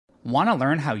Want to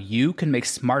learn how you can make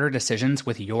smarter decisions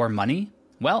with your money?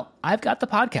 Well, I've got the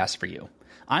podcast for you.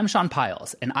 I'm Sean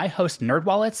Piles, and I host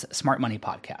NerdWallet's Smart Money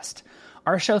Podcast.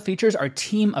 Our show features our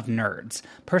team of nerds,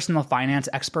 personal finance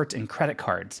experts in credit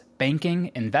cards,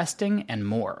 banking, investing, and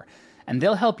more. And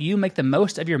they'll help you make the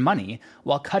most of your money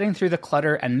while cutting through the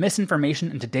clutter and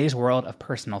misinformation in today's world of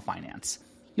personal finance.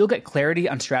 You'll get clarity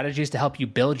on strategies to help you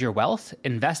build your wealth,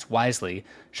 invest wisely,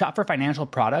 shop for financial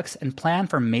products, and plan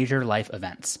for major life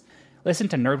events. Listen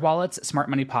to NerdWallet's Smart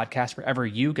Money Podcast wherever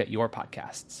you get your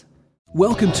podcasts.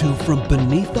 Welcome to From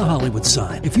Beneath the Hollywood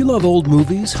Sign. If you love old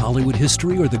movies, Hollywood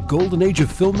history, or the golden age of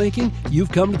filmmaking,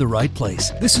 you've come to the right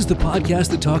place. This is the podcast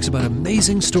that talks about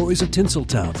amazing stories of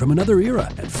Tinseltown from another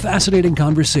era and fascinating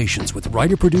conversations with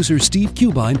writer-producer Steve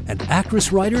Cubine and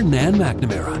actress-writer Nan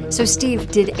McNamara. So,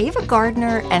 Steve, did Ava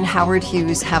Gardner and Howard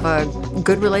Hughes have a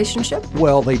good relationship?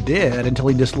 Well, they did until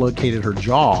he dislocated her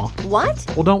jaw. What?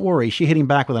 Well, don't worry. She hit him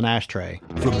back with an ashtray.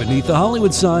 From Beneath the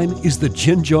Hollywood Sign is the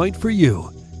gin joint for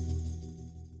you.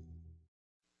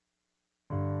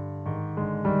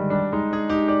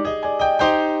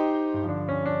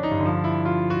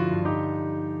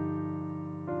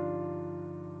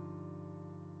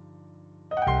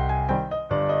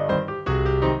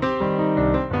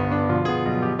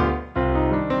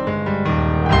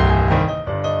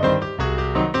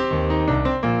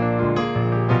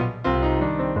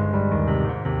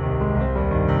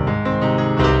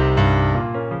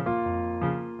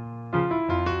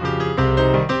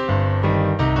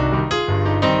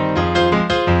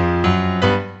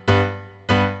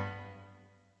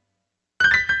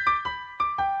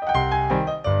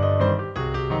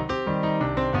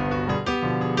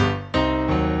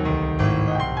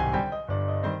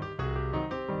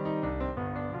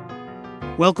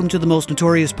 Welcome to the Most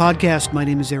Notorious Podcast. My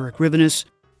name is Eric Rivenis.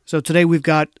 So today we've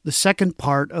got the second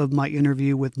part of my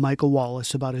interview with Michael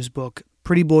Wallis about his book,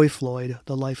 Pretty Boy Floyd,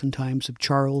 The Life and Times of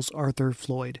Charles Arthur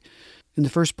Floyd. In the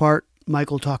first part,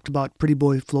 Michael talked about Pretty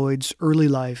Boy Floyd's early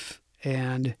life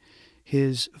and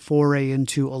his foray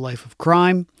into a life of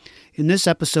crime. In this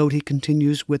episode, he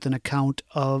continues with an account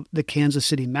of the Kansas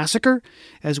City Massacre,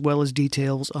 as well as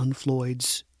details on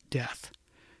Floyd's death.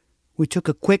 We took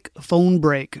a quick phone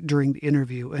break during the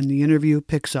interview, and the interview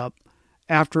picks up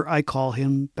after I call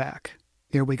him back.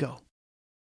 Here we go.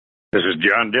 This is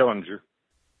John Dillinger.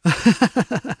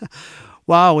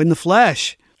 Wow, in the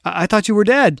flesh. I thought you were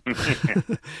dead.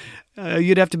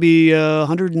 You'd have to be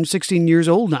 116 years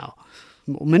old now.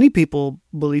 Many people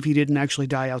believe he didn't actually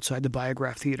die outside the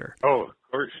Biograph Theater. Oh,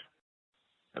 of course.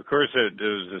 Of course, it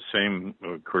was the same,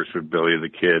 of course, with Billy the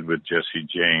Kid, with Jesse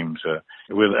James,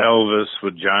 with Elvis,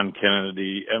 with John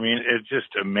Kennedy. I mean, it's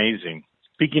just amazing.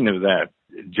 Speaking of that,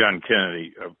 John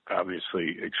Kennedy,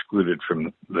 obviously excluded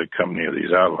from the company of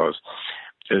these outlaws.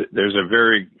 There's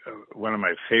one of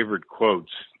my favorite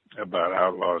quotes about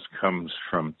outlaws comes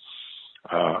from,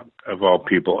 of all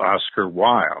people, Oscar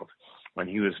Wilde, when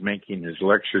he was making his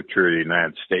lecture tour of the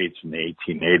United States in the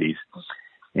 1880s.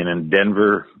 And in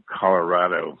Denver,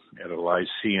 Colorado, at a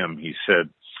lyceum, he said,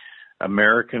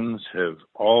 Americans have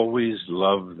always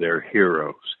loved their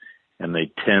heroes, and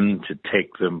they tend to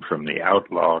take them from the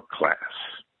outlaw class.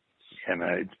 And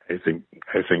I think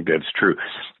that's true.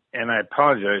 And I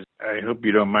apologize. I hope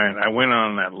you don't mind. I went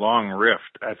on that long riff.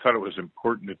 I thought it was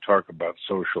important to talk about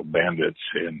social bandits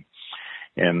and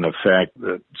the fact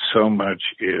that so much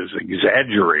is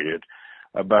exaggerated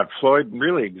about Floyd,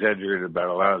 really exaggerated about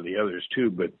a lot of the others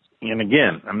too. And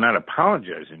again, I'm not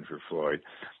apologizing for Floyd,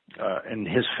 and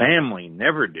his family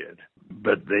never did,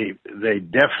 but they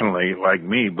definitely, like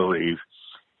me, believe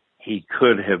he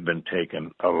could have been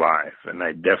taken alive, and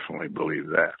I definitely believe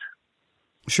that.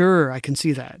 Sure, I can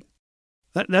see that.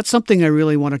 That's something I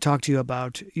really want to talk to you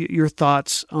about, your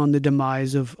thoughts on the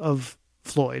demise of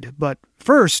Floyd. But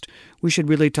first, we should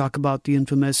really talk about the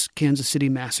infamous Kansas City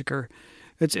Massacre.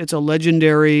 It's a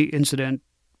legendary incident.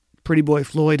 Pretty Boy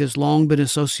Floyd has long been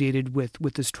associated with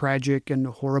this tragic and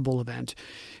horrible event.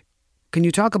 Can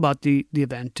you talk about the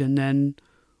event and then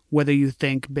whether you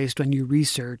think, based on your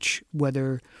research,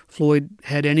 whether Floyd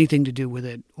had anything to do with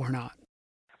it or not?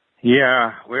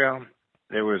 Yeah, well,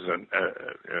 there was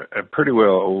a pretty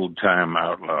well old-time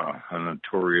outlaw,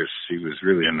 he was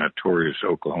really a notorious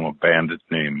Oklahoma bandit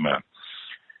named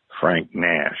Frank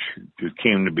Nash, who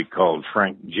came to be called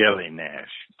Frank Jelly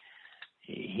Nash.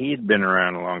 He had been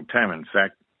around a long time. In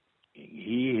fact,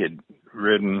 he had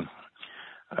ridden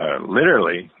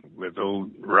literally with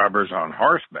old robbers on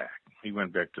horseback. He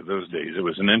went back to those days. It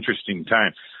was an interesting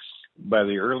time. By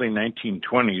the early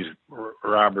 1920s,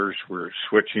 robbers were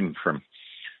switching from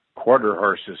quarter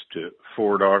horses to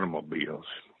Ford automobiles,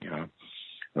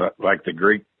 like the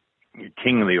great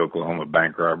king of the Oklahoma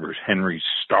bank robbers, Henry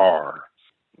Starr.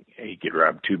 He could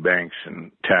rob 2 banks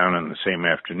in town in the same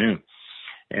afternoon.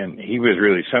 And he was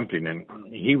really something. And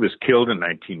he was killed in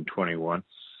 1921.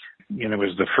 And it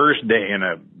was the first day in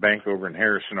a bank over in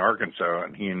Harrison, Arkansas,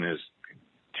 and he and his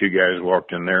 2 guys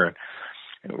walked in there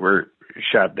and were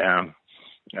shot down.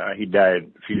 He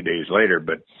died a few days later,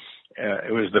 but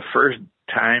it was the first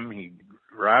time he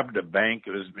robbed a bank.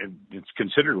 It's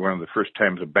considered one of the first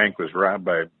times a bank was robbed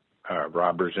by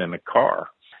robbers in a car.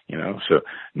 So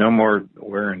no more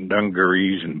wearing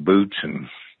dungarees and boots and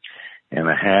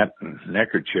a hat and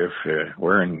neckerchief,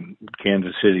 wearing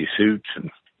Kansas City suits and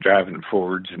driving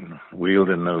Fords and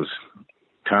wielding those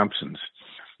Thompsons.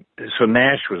 So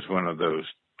Nash was one of those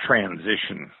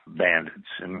transition bandits,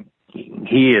 and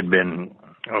he had been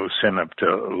sent up to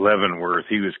Leavenworth.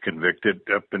 He was convicted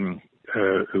up in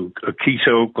Keesa,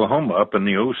 Oklahoma, up in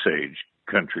the Osage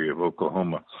country of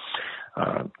Oklahoma.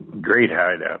 Great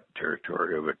hideout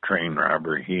territory of a train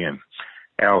robbery. He and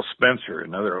Al Spencer,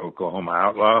 another Oklahoma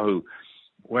outlaw, who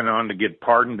went on to get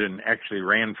pardoned and actually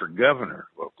ran for governor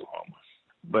of Oklahoma.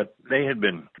 But they had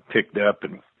been picked up,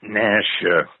 and Nash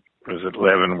was at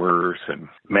Leavenworth and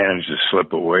managed to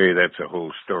slip away. That's a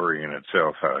whole story in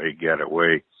itself, how he got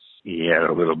away. He had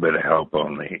a little bit of help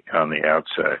on the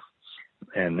outside.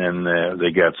 And then there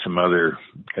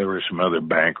were some other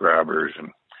bank robbers and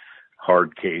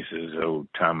hard cases.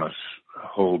 Thomas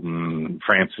Holden,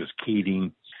 Francis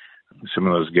Keating, some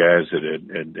of those guys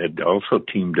that had also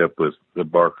teamed up with the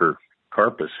Barker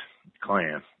Karpus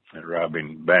clan at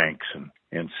robbing banks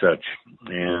and such.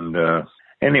 And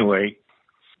anyway,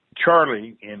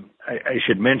 Charlie, and I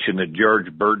should mention that George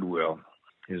Birdwell,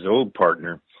 his old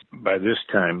partner, by this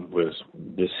time was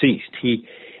deceased.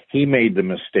 He made the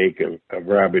mistake of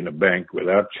robbing a bank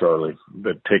without Charlie,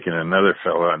 but taking another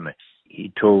fellow on.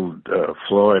 He told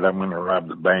Floyd, I'm going to rob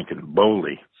the bank in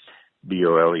Boley,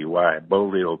 B-O-L-E-Y,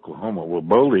 Boley, Oklahoma. Well,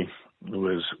 Boley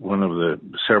was one of the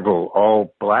several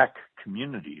all-black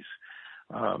communities.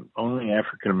 Only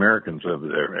African Americans lived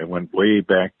there. It went way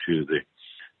back to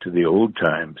the old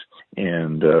times.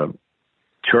 And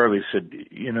Charlie said,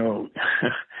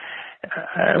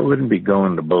 I wouldn't be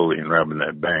going to Boley and robbing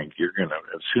that bank.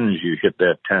 As soon as you hit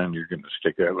that town, you're going to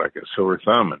stick out like a sore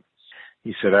thumb. And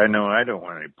he said, I know I don't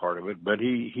want any part of it, but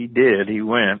he did. He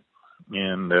went,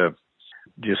 and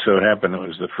just so happened it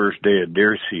was the first day of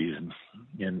deer season,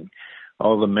 and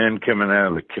all the men coming out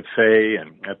of the cafe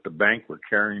and at the bank were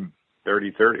carrying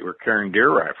 30-30, were carrying deer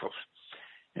rifles,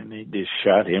 and they just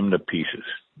shot him to pieces.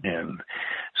 And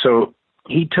so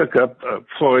he took up,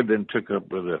 Floyd then took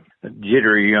up with a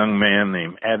jittery young man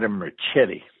named Adam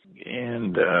Ricchetti,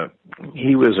 and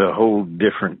he was a whole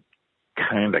different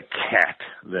kind of cat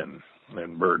than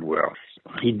Birdwell.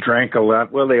 He drank a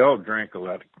lot. Well, they all drank a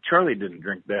lot. Charlie didn't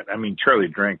drink that. I mean, Charlie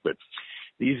drank, but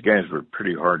these guys were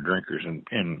pretty hard drinkers.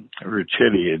 And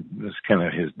Ricchetti, was kind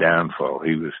of his downfall.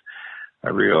 He was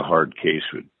a real hard case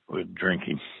with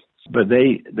drinking. But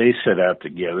they set out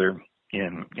together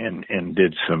and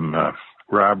did some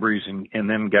robberies and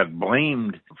then got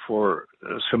blamed for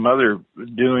some other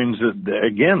doings that,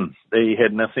 again, they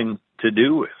had nothing to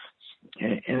do with.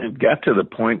 And it got to the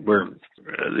point where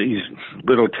these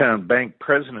little town bank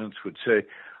presidents would say,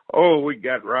 we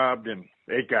got robbed and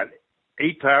they got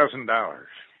 $8,000.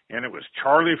 And it was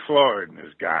Charlie Floyd and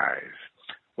his guys.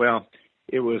 Well,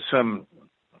 it was some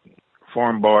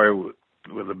farm boy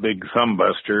with a big thumb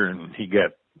buster, and he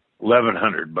got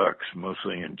 $1,100,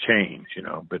 mostly in change,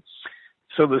 But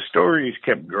so the stories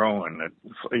kept growing. That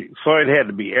Floyd had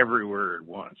to be everywhere at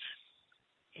once.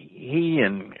 He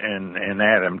and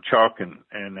Adam, Chalk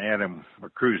and Adam were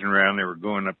cruising around. They were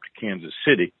going up to Kansas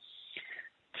City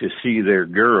to see their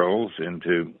girls and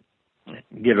to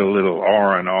get a little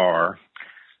R&R.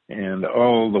 And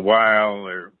all the while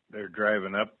they're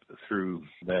driving up through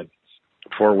that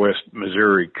far west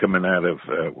Missouri, coming out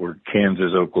of where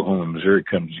Kansas, Oklahoma, Missouri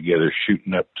comes together,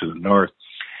 shooting up to the north.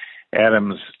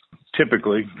 Adam's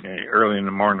typically early in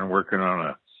the morning working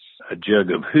on a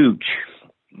jug of hooch.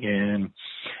 And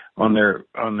on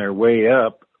their way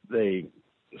up, they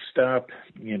stopped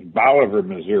in Bolivar,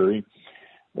 Missouri,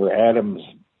 where Adam's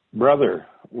brother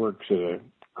works at a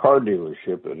car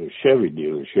dealership, at a Chevy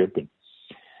dealership. And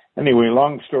anyway,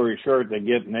 long story short, they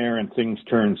get in there and things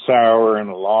turn sour, and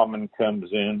a lawman comes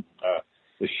in,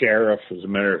 the sheriff, as a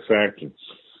matter of fact, and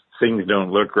things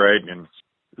don't look right, and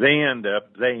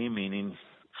they meaning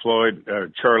Floyd,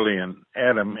 Charlie, and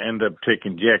Adam end up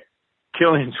taking Jack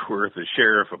Killingsworth, the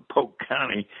sheriff of Polk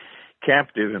County,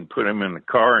 captive and put him in the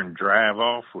car and drive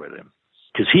off with him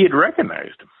because he had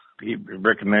recognized him. He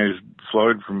recognized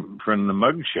Floyd from the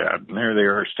mugshot, and there they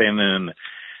are standing in the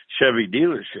Chevy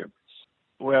dealership.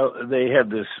 Well, they had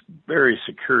this very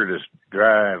circuitous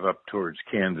drive up towards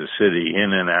Kansas City,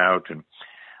 in and out, and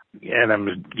Adam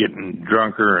was getting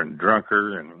drunker and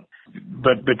drunker,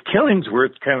 but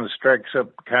Killingsworth kind of strikes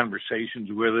up conversations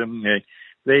with him.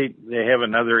 They have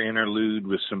another interlude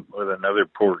with another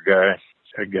poor guy.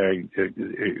 I think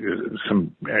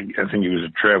he was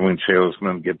a traveling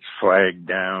salesman, gets flagged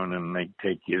down, and they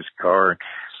take his car.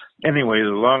 Anyway, the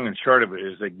long and short of it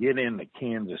is they get into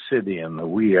Kansas City in the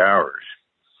wee hours,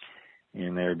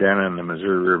 and they're down in the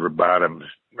Missouri River bottoms,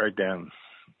 right down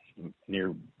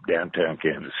near downtown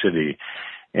Kansas City,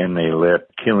 and they let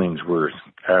Killingsworth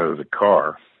out of the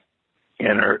car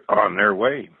and are on their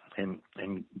way. And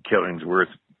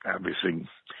Killingsworth obviously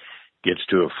gets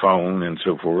to a phone and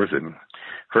so forth. And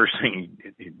first thing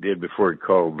he did before he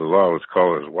called the law was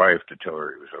call his wife to tell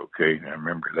her it was okay. I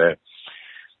remember that.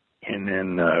 And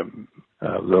then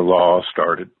the law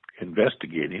started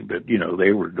investigating, but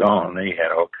they were gone. They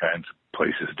had all kinds of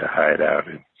places to hide out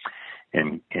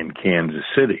in Kansas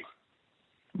City.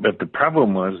 But the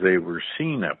problem was they were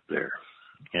seen up there,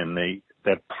 and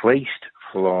that placed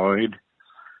Floyd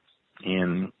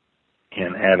and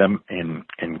Adam in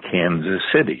Kansas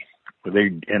City. They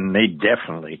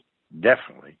definitely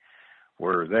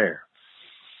were there.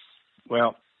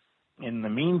 Well, in the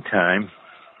meantime,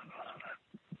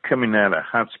 coming out of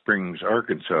Hot Springs,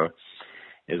 Arkansas,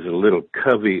 is a little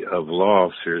covey of law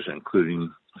officers,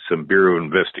 including some Bureau of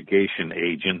Investigation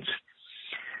agents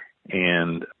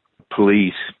and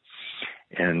police,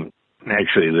 and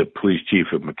actually the police chief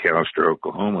of McAlester,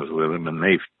 Oklahoma, was with them,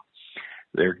 and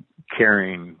they're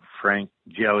carrying Frank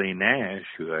Jelly Nash,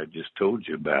 who I just told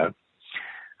you about,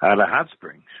 out of Hot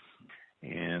Springs,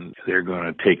 and they're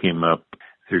going to take him up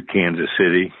through Kansas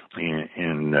City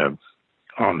and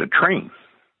on the train.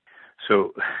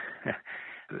 So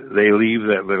they leave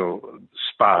that little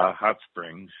spa, Hot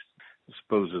Springs,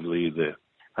 supposedly the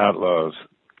Outlaw's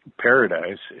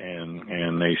paradise,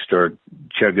 and they start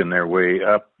chugging their way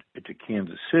up to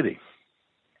Kansas City.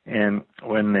 And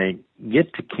when they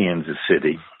get to Kansas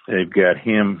City, they've got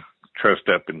him trussed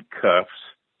up in cuffs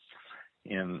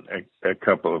in a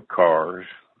couple of cars,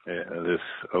 this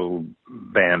old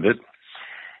bandit,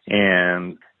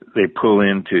 and they pull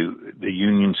into the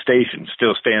Union Station.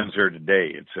 Still stands there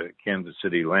today. It's a Kansas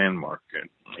City landmark.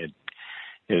 It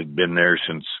had been there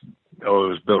since, it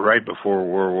was built right before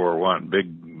World War I. Big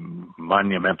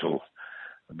monumental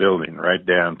building right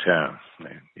downtown.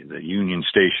 The Union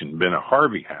Station, been a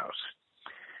Harvey House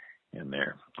in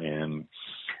there. And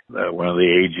one of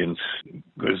the agents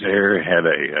was there, had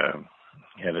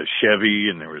a Chevy,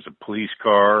 and there was a police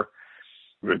car.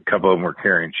 A couple of them were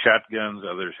carrying shotguns,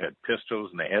 others had pistols,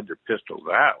 and they had their pistols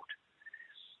out.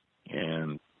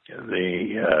 And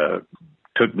they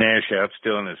took Nash out,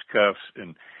 still in his cuffs,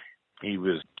 and he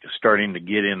was starting to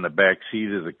get in the back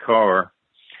seat of the car.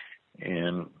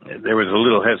 And there was a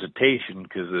little hesitation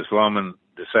because this lawman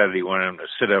decided he wanted him to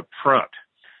sit up front.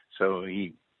 So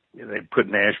they put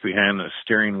Nash behind the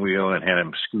steering wheel and had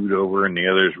him scoot over, and the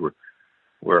others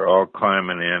were all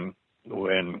climbing in,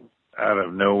 when out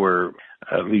of nowhere,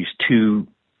 at least two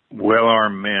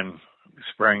well-armed men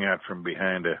sprang out from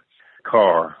behind a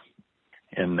car,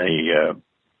 and they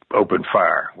opened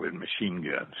fire with machine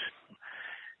guns.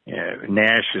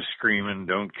 Nash is screaming,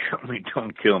 "Don't kill me,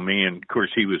 don't kill me." And of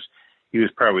course he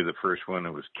was probably the first one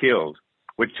that was killed,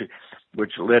 which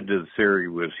led to the theory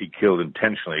was he killed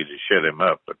intentionally to shut him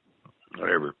up, but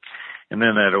whatever. And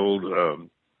then that old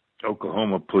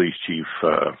Oklahoma police chief,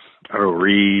 Earl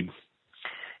Reed,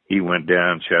 he went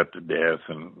down, shot to death,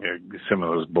 and some of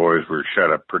those boys were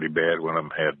shot up pretty bad. One of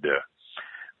them had,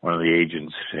 one of the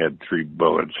agents had 3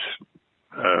 bullets,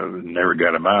 never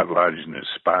got him out, lodged in his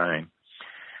spine.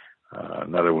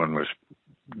 Another one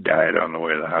died on the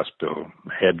way to the hospital,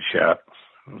 headshot,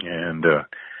 and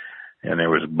there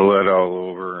was blood all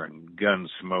over and gun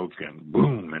smoke and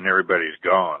boom, and everybody's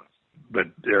gone. But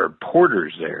there are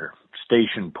porters there,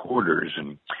 station porters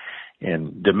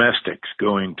and domestics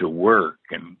going to work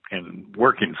and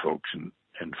working folks and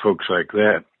folks like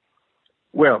that.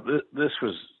 Well, this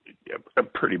was a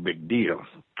pretty big deal,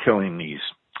 killing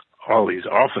all these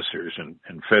officers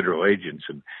and federal agents.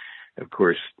 And of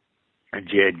course,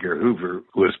 J. Edgar Hoover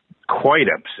was quite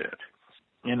upset.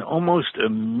 And almost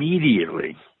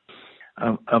immediately,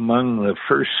 among the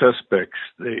first suspects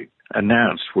they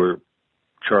announced were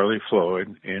Charlie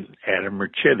Floyd and Adam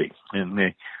Richetti.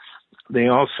 And they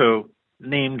also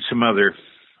named some other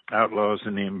outlaws,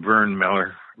 named Vernon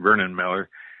Miller,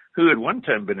 who had one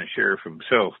time been a sheriff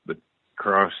himself, but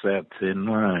crossed that thin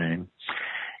line.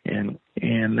 And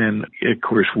And then, of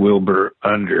course, Wilbur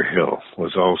Underhill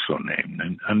was also named.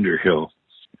 And Underhill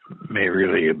may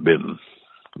really have been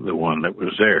the one that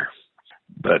was there.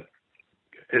 But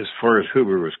as far as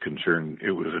Hoover was concerned,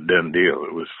 it was a done deal.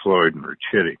 It was Floyd and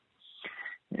Ricchetti.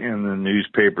 And the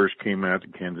newspapers came out,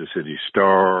 the Kansas City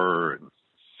Star, and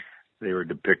they were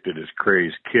depicted as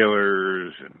crazed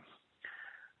killers. And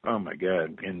oh, my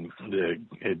God. And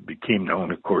it became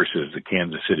known, of course, as the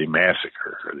Kansas City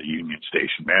Massacre or the Union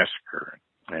Station Massacre.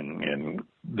 And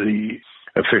the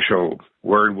official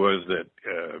word was that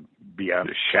beyond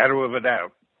a shadow of a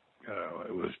doubt,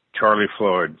 it was Charlie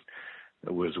Floyd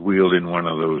that was wielding one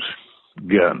of those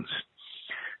guns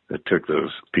that took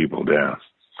those people down.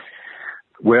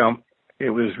 Well,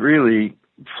 it was really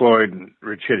Floyd and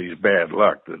Ricchetti's bad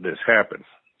luck that this happened,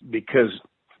 because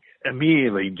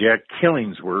immediately Jack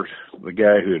Killingsworth, the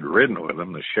guy who had ridden with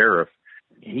him, the sheriff,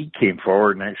 he came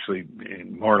forward and actually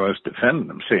more or less defended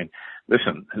him, saying,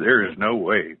 listen, there is no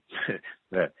way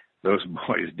that those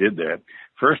boys did that.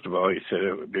 First of all, he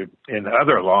said, and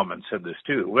other lawmen said this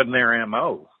too, it wasn't their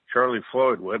MO. Charlie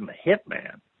Floyd wasn't a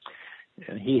hitman.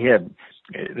 And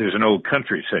there's an old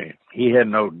country saying, he had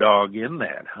no dog in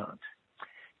that hunt.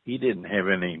 He didn't have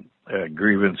any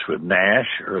grievance with Nash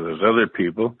or those other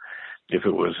people, if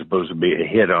it was supposed to be a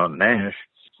hit on Nash.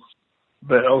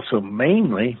 But also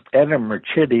mainly, Adam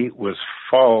Ricchetti was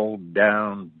fall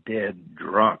down dead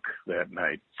drunk that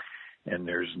night. And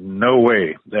there's no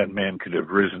way that man could have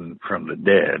risen from the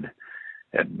dead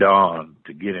at dawn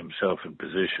to get himself in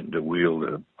position to wield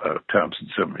a Thompson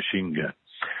submachine gun.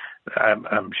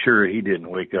 I'm sure he didn't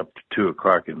wake up to 2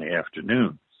 o'clock in the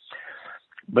afternoon.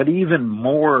 But even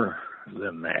more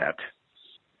than that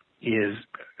is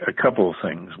a couple of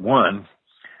things. One,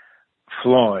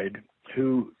 Floyd,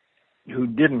 who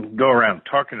didn't go around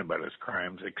talking about his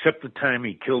crimes, except the time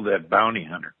he killed that bounty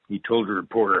hunter. He told a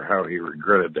reporter how he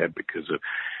regretted that because of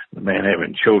the man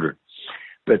having children.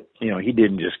 But, he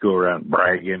didn't just go around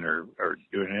bragging or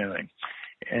doing anything.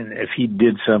 And if he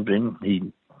did something,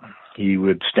 he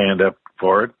would stand up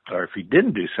for it. Or if he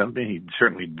didn't do something, he'd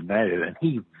certainly deny it. And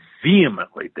he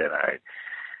vehemently denied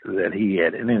that he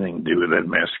had anything to do with that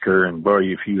massacre. And boy,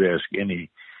 if you ask any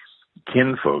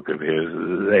kinfolk of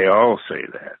his, they all say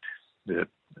that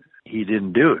he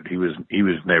didn't do it. He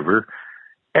was never,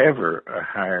 ever a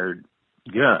hired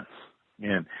gun.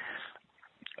 And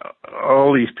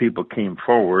all these people came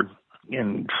forward,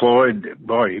 and Floyd,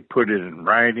 boy, he put it in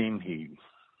writing. He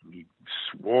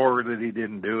swore that he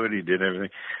didn't do it. He did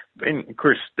everything. And of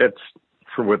course, that's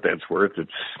for what that's worth. It's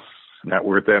not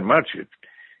worth that much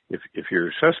if you're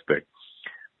a suspect.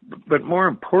 But more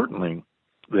importantly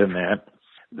than that,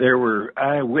 there were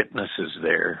eyewitnesses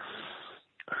there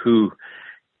who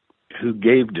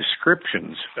gave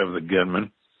descriptions of the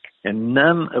gunman, and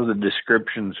none of the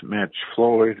descriptions matched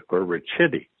Floyd or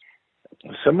Ricchetti.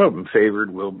 Some of them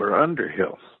favored Wilbur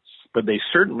Underhill, but they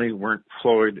certainly weren't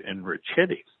Floyd and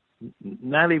Ricchetti.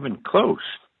 Not even close.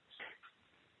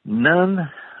 None,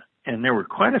 and there were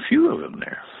quite a few of them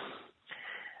there.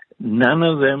 None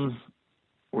of them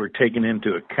were taken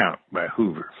into account by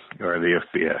Hoover or the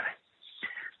FBI.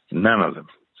 None of them.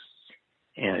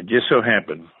 And it just so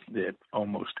happened that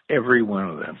almost every one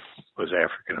of them was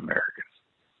African American.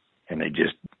 And they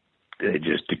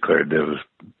just declared those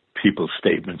people's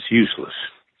statements useless.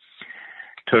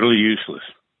 Totally useless.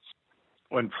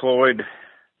 When Floyd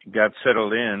got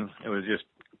settled in, it was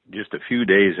just a few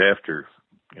days after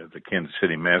the Kansas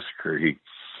City Massacre. He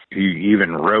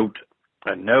even wrote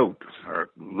a note or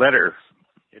letter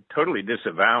totally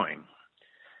disavowing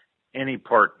any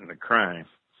part in the crime.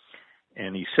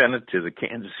 And he sent it to the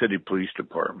Kansas City Police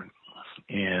Department.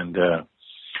 And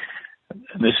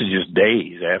this is just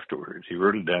days afterwards. He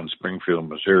wrote it down in Springfield,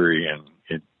 Missouri, and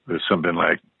it was something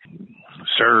like,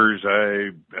 "Sirs,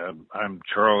 I'm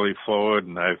Charlie Floyd,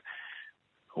 and I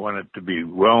want it to be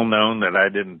well known that I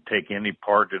didn't take any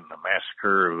part in the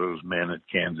massacre of those men at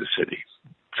Kansas City."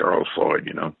 Charles Floyd,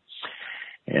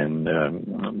 And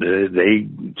they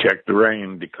checked the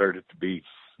writing, declared it to be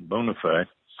bona fide.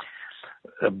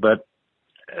 But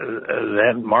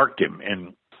that marked him.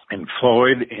 And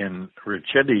Floyd and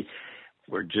Ricchetti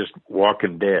were just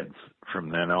walking dead from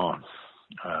then on,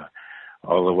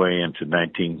 all the way into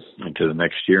the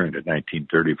next year, into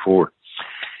 1934.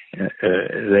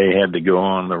 They had to go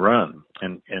on the run.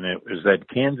 And it was that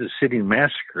Kansas City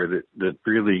Massacre that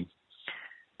really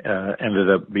ended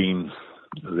up being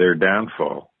their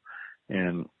downfall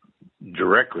and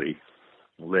directly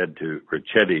led to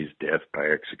Ricchetti's death by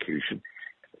execution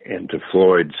and to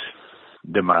Floyd's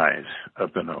demise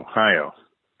up in Ohio.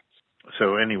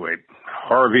 So anyway,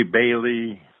 Harvey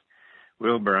Bailey,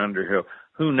 Wilbur Underhill,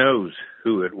 who knows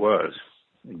who it was?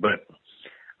 But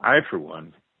I, for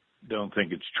one, don't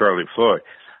think it's Charlie Floyd.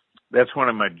 That's one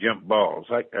of my jump balls.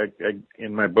 I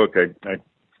in my book, I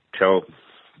tell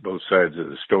both sides of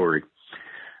the story.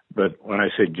 But when I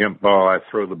say jump ball, I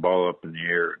throw the ball up in the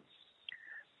air,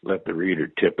 let the reader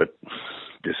tip it,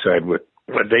 decide what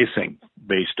they think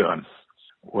based on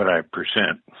what I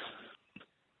present.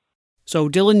 So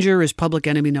Dillinger is public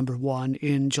enemy number one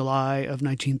in July of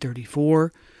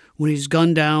 1934. When he's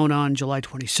gunned down on July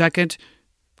 22nd,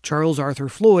 Charles Arthur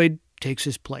Floyd takes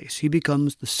his place. He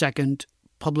becomes the second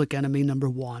public enemy number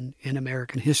one in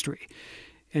American history.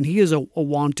 And he is a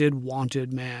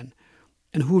wanted man.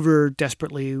 And Hoover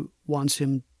desperately wants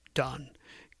him done.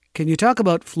 Can you talk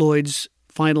about Floyd's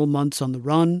final months on the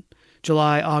run,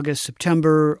 July, August,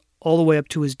 September, all the way up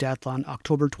to his death on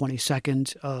October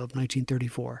 22nd of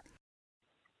 1934?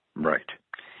 Right.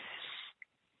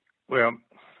 Well,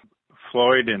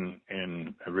 Floyd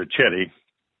and Ricchetti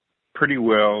pretty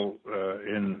well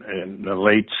in the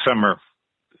late summer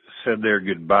said their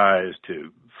goodbyes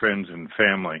to friends and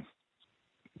family.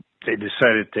 They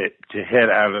decided to head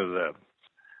out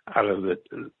of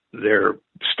their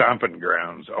stomping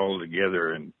grounds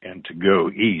altogether and to go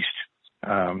east,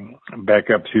 back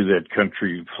up through that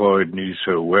country Floyd knew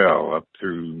so well, up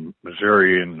through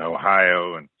Missouri and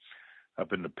Ohio and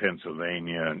up into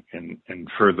Pennsylvania and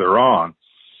further on.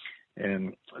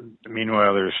 And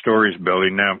meanwhile, there's stories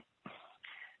building. Now,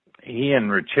 he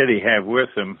and Ricchetti have with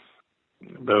him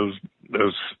those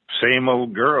same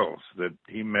old girls that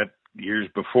he met years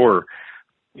before,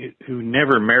 who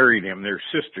never married him. They're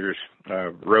sisters,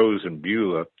 Rose and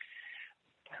Beulah.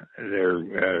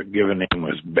 Their given name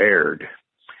was Baird.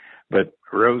 But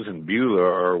Rose and Beulah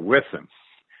are with them.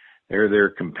 They're their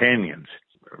companions.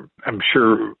 I'm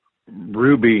sure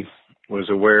Ruby was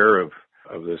aware of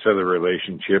this other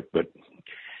relationship, but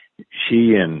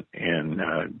she and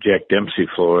Jack Dempsey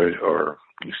Floyd are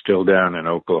still down in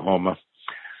Oklahoma.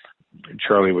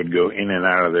 Charlie would go in and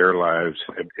out of their lives.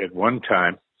 At one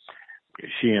time,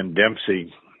 she and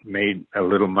Dempsey made a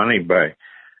little money by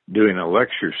doing a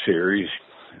lecture series.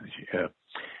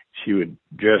 She would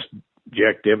dress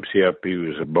Jack Dempsey up. He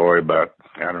was a boy about,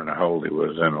 I don't know how old he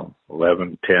was then,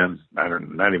 11, 10,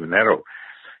 not even that old,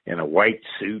 in a white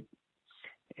suit.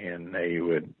 And they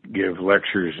would give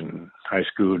lectures in high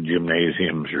school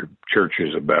gymnasiums or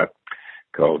churches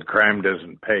called Crime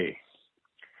Doesn't Pay.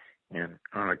 And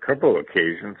on a couple of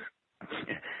occasions,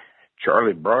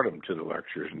 Charlie brought him to the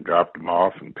lectures and dropped him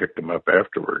off and picked him up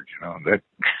afterwards. That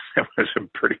was a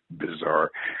pretty bizarre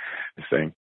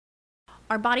thing.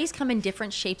 Our bodies come in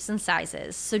different shapes and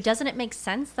sizes, so doesn't it make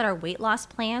sense that our weight loss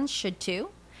plans should too?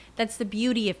 That's the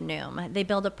beauty of Noom. They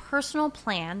build a personal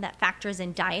plan that factors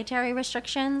in dietary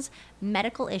restrictions,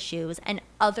 medical issues, and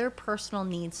other personal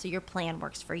needs so your plan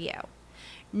works for you.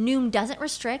 Noom doesn't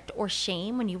restrict or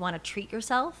shame when you want to treat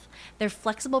yourself. Their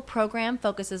flexible program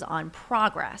focuses on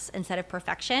progress instead of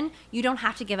perfection. You don't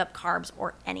have to give up carbs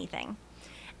or anything.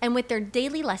 And with their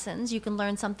daily lessons, you can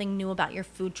learn something new about your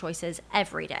food choices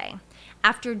every day.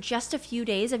 After just a few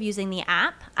days of using the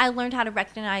app, I learned how to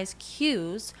recognize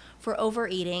cues for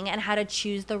overeating and how to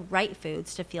choose the right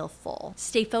foods to feel full.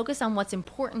 Stay focused on what's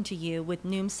important to you with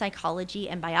Noom's psychology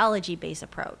and biology-based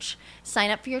approach. Sign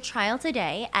up for your trial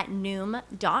today at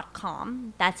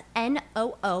Noom.com. That's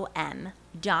Noom.com.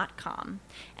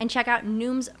 And check out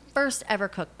Noom's first ever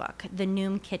cookbook, The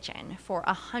Noom Kitchen, for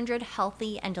 100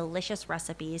 healthy and delicious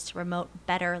recipes to promote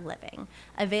better living.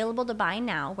 Available to buy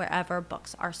now wherever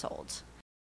books are sold.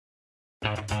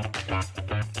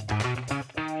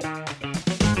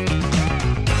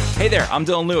 Hey there, I'm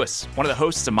Dylan Lewis, one of the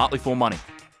hosts of Motley Fool Money.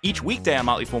 Each weekday on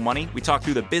Motley Fool Money, we talk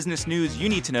through the business news you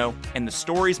need to know and the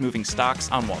stories moving stocks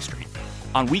on Wall Street.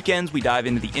 On weekends, we dive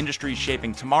into the industries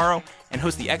shaping tomorrow and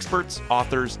host the experts,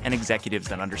 authors, and executives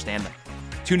that understand them.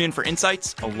 Tune in for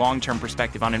insights, a long-term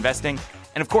perspective on investing,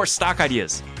 and of course, stock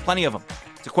ideas. Plenty of them.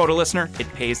 To quote a listener,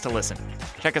 it pays to listen.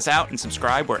 Check us out and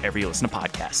subscribe wherever you listen to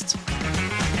podcasts.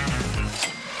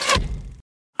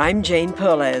 I'm Jane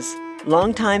Perlez,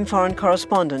 longtime foreign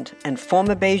correspondent and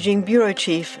former Beijing bureau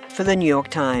chief for the New York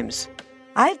Times.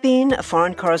 I've been a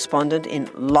foreign correspondent in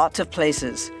lots of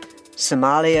places: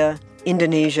 Somalia,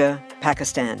 Indonesia,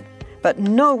 Pakistan, but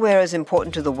nowhere as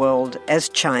important to the world as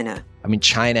China. I mean,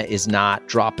 China is not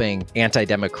dropping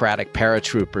anti-democratic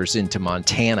paratroopers into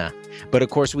Montana. But of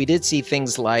course, we did see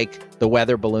things like the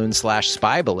weather balloon /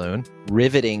 spy balloon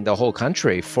riveting the whole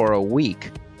country for a week.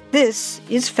 This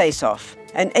is Face Off,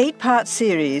 an 8-part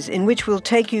series in which we'll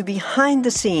take you behind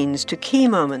the scenes to key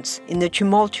moments in the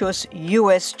tumultuous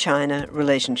U.S.-China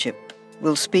relationship.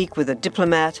 we'll speak with a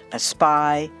diplomat, a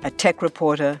spy, a tech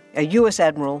reporter, a U.S.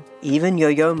 admiral, even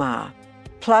Yo-Yo Ma.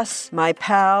 Plus, my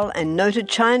pal and noted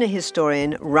China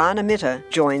historian Rana Mitter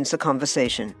joins the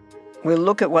conversation. We'll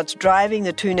look at what's driving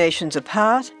the two nations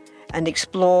apart and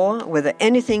explore whether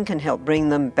anything can help bring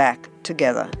them back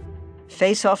together.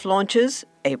 Face Off launches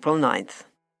April 9th.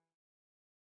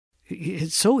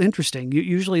 It's so interesting.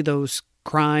 Usually those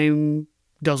crime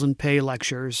doesn't pay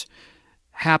lectures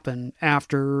happen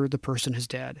after the person is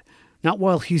dead, not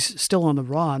while he's still on the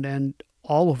run and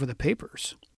all over the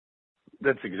papers.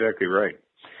 That's exactly right.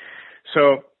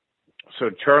 So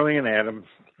Charlie and Adam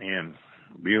and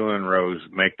Beulah and Rose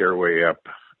make their way up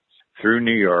through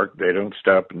New York. They don't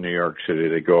stop in New York City.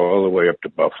 They go all the way up to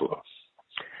Buffalo,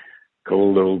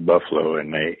 cold old Buffalo,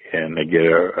 and they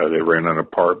they rent an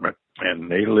apartment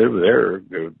and they live there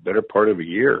the better part of a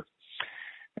year.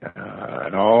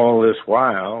 And all this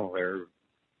while,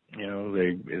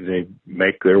 they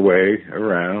make their way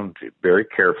around very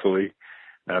carefully,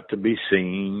 not to be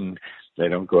seen. They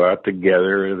don't go out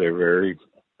together. They're very,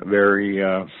 very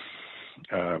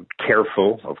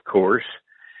careful, of course,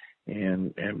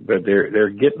 but they're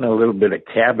getting a little bit of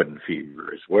cabin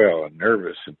fever as well, and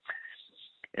nervous.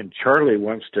 And Charlie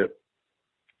wants to.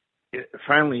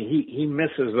 Finally, he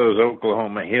misses those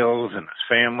Oklahoma hills and his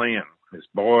family and his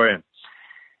boy, and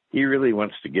he really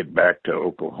wants to get back to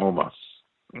Oklahoma.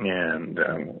 And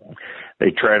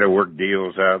they try to work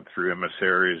deals out through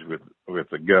emissaries with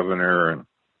the governor and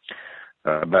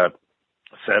about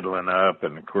settling up.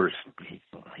 And of course,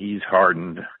 he's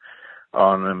hardened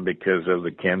on them because of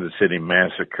the Kansas City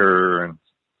massacre, and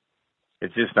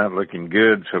it's just not looking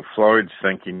good. So Floyd's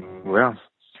thinking, well,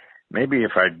 maybe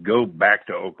if I'd go back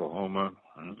to Oklahoma,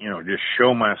 just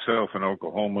show myself in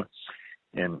Oklahoma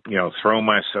and, throw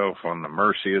myself on the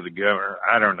mercy of the governor.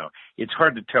 I don't know. It's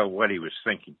hard to tell what he was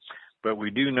thinking, but we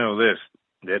do know this,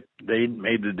 that they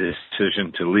made the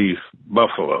decision to leave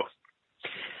Buffalo.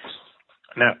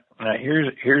 Now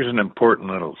here's an important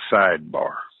little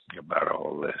sidebar about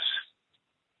all this.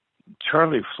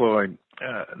 Charlie Floyd,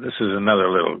 this is another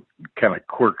little kind of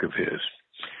quirk of his.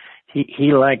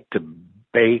 He liked to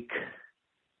bake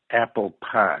apple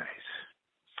pies.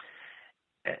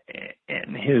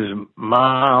 And his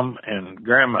mom and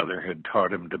grandmother had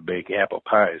taught him to bake apple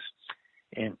pies.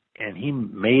 And he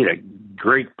made a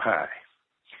great pie.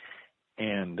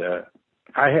 And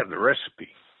I have the recipe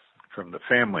from the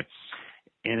family.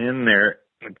 And in there,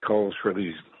 it calls for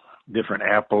these different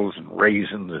apples and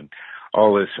raisins and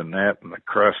all this and that and the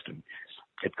crust. And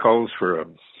it calls for a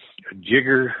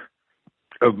jigger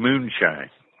of moonshine.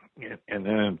 And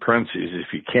then in parentheses,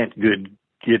 if you can't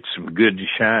get some good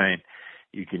shine,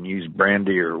 you can use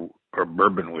brandy or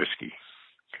bourbon whiskey.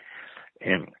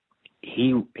 And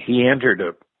he entered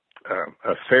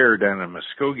a fair down in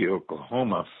Muskogee,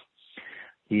 Oklahoma.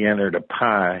 He entered a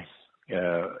pie.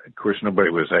 Of course, nobody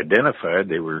was identified.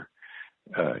 They were,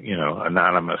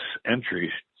 anonymous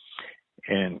entries.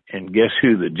 And guess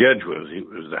who the judge was? He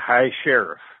was the high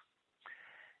sheriff.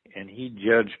 And he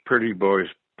judged Pretty Boy's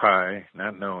pie,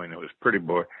 not knowing it was Pretty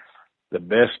Boy, the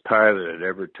best pie that had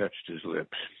ever touched his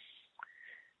lips.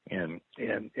 And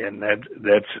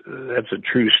that's a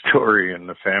true story, and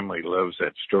the family loves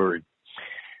that story.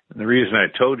 And the reason I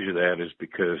told you that is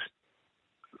because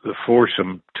the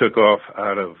foursome took off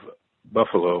out of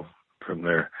Buffalo from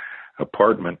their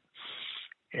apartment,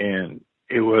 and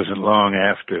it wasn't long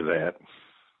after that,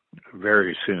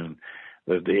 very soon,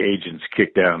 that the agents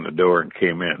kicked down the door and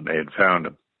came in. They had found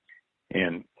him.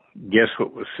 And guess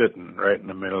what was sitting right in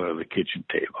the middle of the kitchen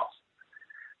table?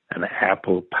 An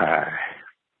apple pie.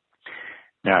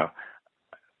 Now,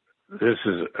 this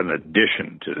is an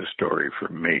addition to the story for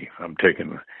me.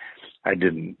 I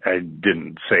didn't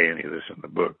say any of this in the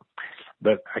book,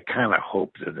 but I kind of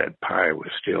hoped that pie was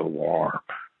still warm.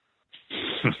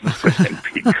 That'd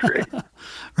be great.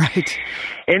 Right.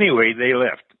 Anyway, they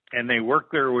left, and they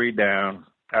worked their way down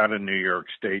out of New York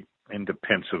State into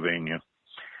Pennsylvania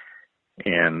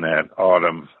in that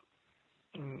autumn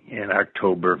in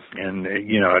October. And,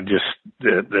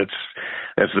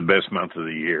 that's the best month of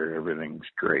the year. Everything's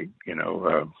great.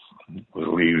 The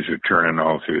leaves are turning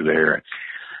all through there.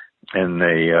 And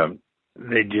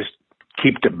they just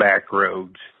keep the back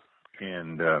roads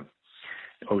and,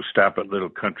 stop at little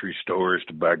country stores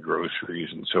to buy groceries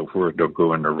and so forth. Don't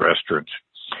go into restaurants.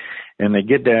 And they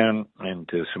get down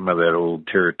into some of that old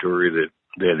territory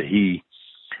that he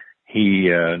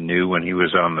knew when he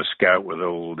was on the scout with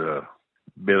old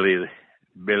Billy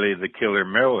the Killer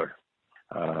Miller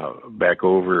back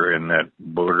over in that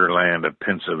borderland of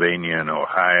Pennsylvania and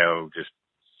Ohio, just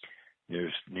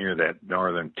near that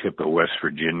northern tip of West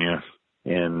Virginia.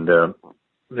 And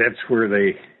that's where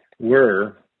they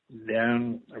were,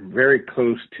 down very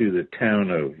close to the town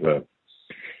of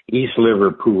East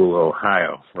Liverpool,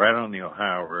 Ohio, right on the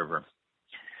Ohio River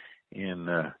in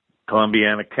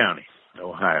Columbiana County,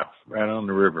 Ohio, right on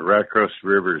the river, right across the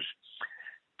river's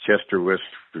Chester, West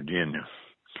Virginia.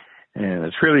 And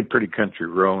it's really pretty country,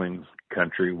 rolling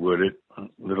country, wooded,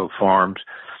 little farms,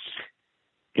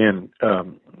 and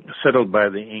settled by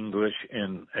the English,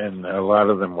 and a lot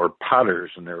of them were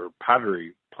potters, and there were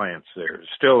pottery plants there.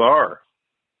 Still are.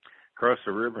 Across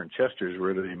the river in Chester is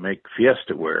where they make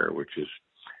fiesta ware, which is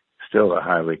still a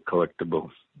highly collectible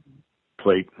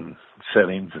plate and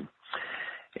settings.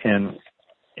 And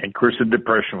of course, the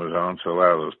Depression was on, so a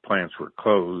lot of those plants were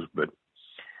closed, but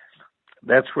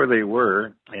that's where they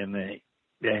were, and they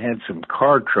had some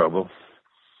car trouble,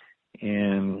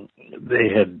 and they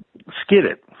had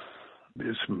skidded.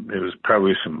 It was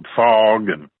probably some fog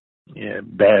and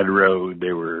bad road.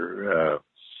 They were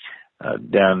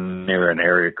down near an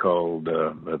area called,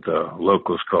 that the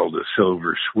locals called the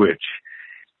Silver Switch,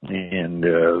 and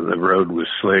the road was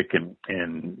slick,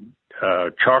 and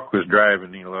Chalk was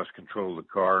driving. He lost control of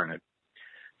the car, and it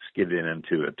skidded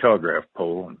into a telegraph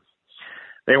pole. And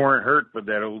they weren't hurt, but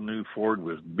that old new Ford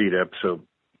was beat up, so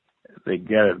they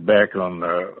got it back on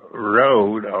the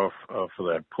road off of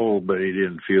that pole, but he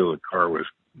didn't feel the car was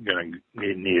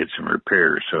it needed some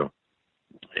repairs, so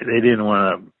they didn't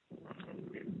want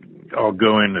to all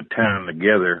go into town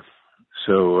together.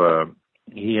 So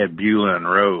he had Beulah and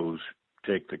Rose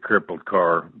take the crippled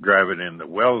car, drive it into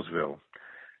Wellsville,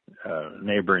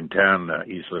 neighboring town,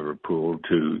 East Liverpool,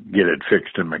 to get it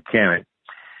fixed and mechanic.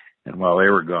 And while they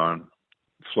were gone,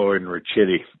 Floyd and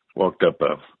Richetti walked up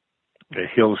a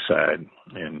hillside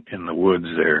in the woods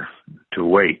there to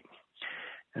wait.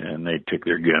 And they took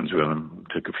their guns with them,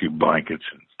 took a few blankets,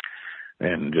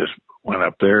 and just went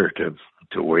up there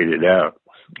to wait it out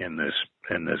in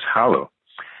this hollow.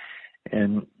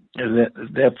 And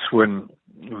that's when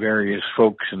various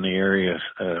folks in the area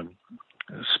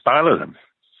spotted them.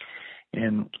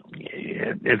 And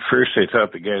at first they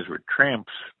thought the guys were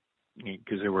tramps,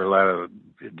 because there were a lot of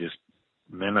just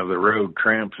men of the road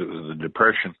tramps. It was the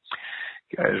Depression,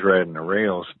 guys riding the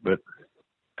rails, but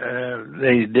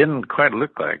they didn't quite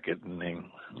look like it. And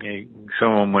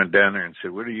someone went down there and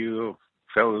said, "What are you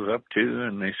fellows up to?"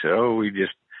 And they said, "Oh, we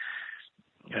just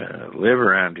live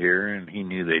around here." And he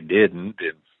knew they didn't.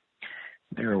 And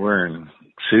they were wearing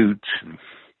suits,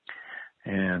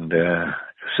 and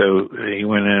so he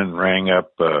went in and rang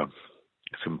up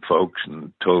some folks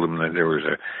and told them that there was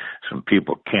some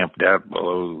people camped out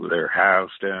below their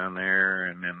house down there.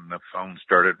 And then the phone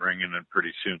started ringing, and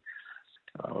pretty soon,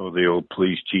 the old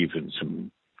police chief and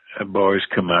some boys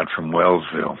come out from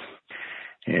Wellsville,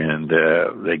 and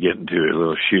they get into a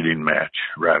little shooting match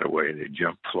right away. They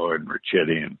jump Floyd and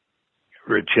Richetti, and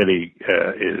Richetti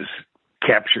is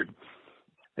captured.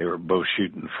 They were both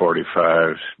shooting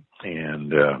 .45s,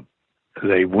 and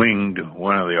they winged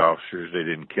one of the officers. They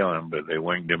didn't kill him, but they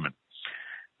winged him. And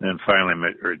then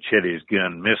finally, Richetti's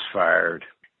gun misfired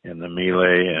in the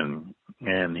melee,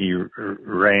 and he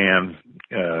ran.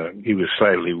 He was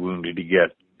slightly wounded. He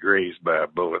got grazed by a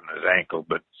bullet in his ankle,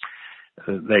 but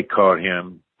they caught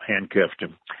him, handcuffed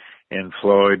him. And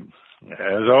Floyd,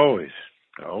 as always,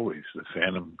 the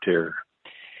Phantom Terror,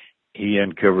 he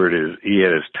had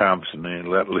his Thompson, and he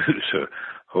let loose a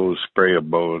whole spray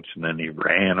of bullets, and then he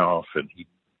ran off, and he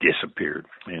disappeared,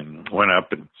 and went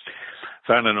up and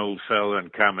found an old fella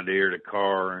and commandeered a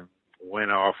car, and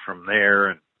went off from there,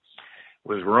 and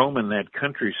was roaming that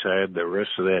countryside the rest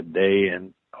of that day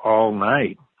and all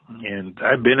night. And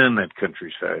I've been in that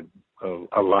countryside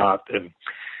a lot, and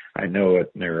I know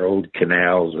it. And there are old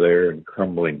canals there and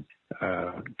crumbling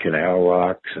canal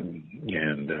locks, and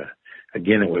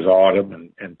again, it was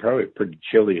autumn and probably pretty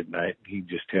chilly at night. He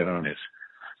just had on his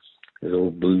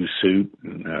old blue suit,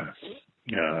 and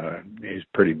he's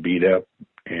pretty beat up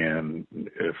and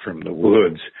from the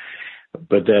woods.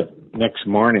 But that next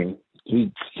morning,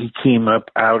 he came up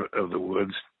out of the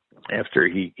woods after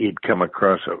he'd come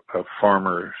across a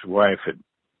farmer's wife had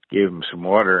gave him some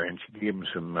water, and she gave him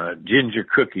some ginger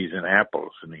cookies and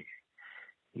apples, and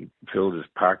he filled his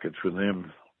pockets with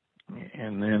them.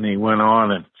 And then he went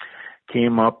on and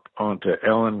came up onto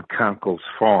Ellen Conkle's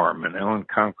farm, and Ellen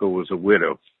Conkle was a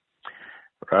widow.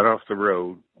 Right off the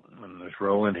road, in this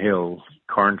rolling hills,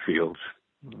 cornfields,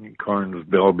 corn was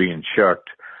all being shucked.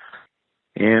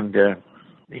 And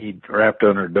he rapped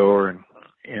on her door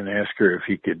and asked her if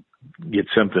he could get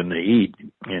something to eat.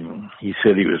 And he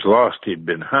said he was lost. He'd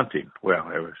been hunting.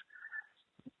 Well,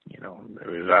 it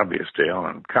was obvious to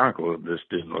Ellen Conkle that this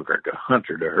didn't look like a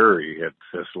hunter to her. He had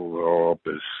thistles all up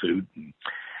his suit, and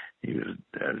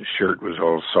his shirt was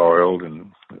all soiled,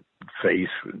 and face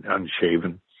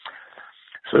unshaven.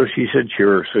 So she said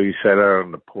sure. So he sat out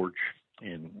on the porch,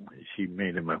 and she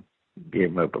gave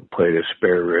him up a plate of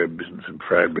spare ribs and some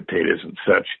fried potatoes and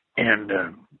such. And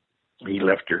he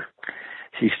left her.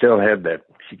 She still had that.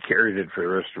 She carried it for the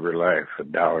rest of her life, a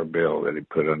 $1 bill that he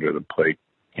put under the plate.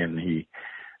 And he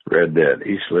read that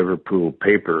East Liverpool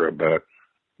paper about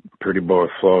Pretty Boy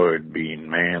Floyd being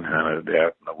manhunted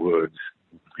out in the woods.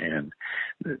 And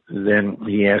then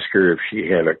he asked her if she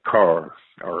had a car,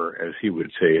 or as he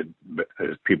would say it,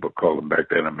 as people called them back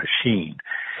then, a machine.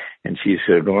 And she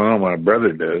said, well, my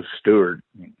brother does, Stuart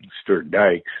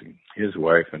Dykes, and his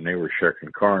wife, and they were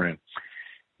shucking corn. And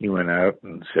he went out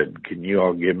and said, can you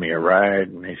all give me a ride?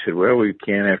 And they said, well, we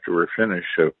can after we're finished.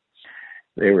 So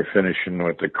they were finishing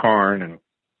with the corn,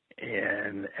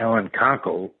 and Ellen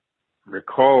Conkle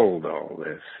recalled all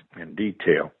this in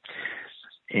detail.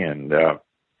 And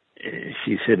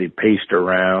she said he paced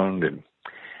around, and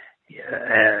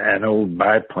an old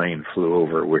biplane flew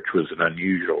over, which was an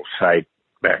unusual sight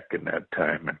back in that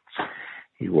time. And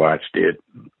he watched it,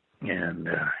 and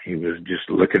he was just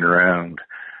looking around,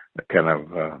 kind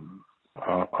of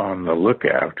on the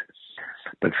lookout.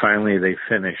 But finally they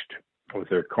finished with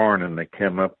their corn, and they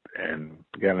came up and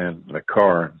got in the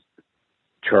car.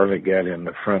 Charlie got in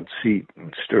the front seat,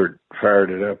 and Stuart fired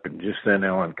it up, and just then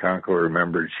Ellen Conkle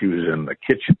remembered she was in the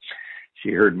kitchen. She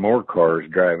heard more cars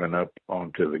driving up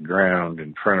onto the ground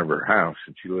in front of her house,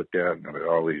 and she looked out, and there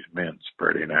were all these men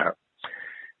spreading out.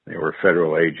 They were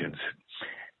federal agents.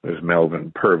 It was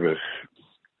Melvin Purvis,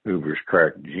 Hoover's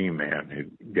crack G-man,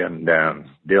 who'd gunned down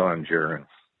Dillinger and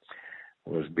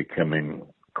was becoming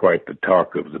quite the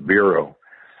talk of the Bureau,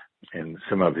 and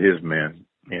some of his men,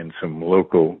 and some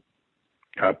local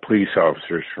police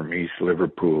officers from East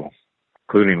Liverpool,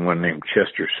 including one named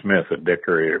Chester Smith, a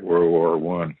decorated World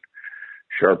War I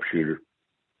sharpshooter.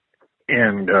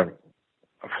 And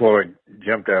Floyd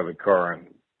jumped out of the car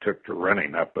and took to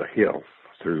running up a hill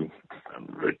through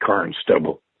the car and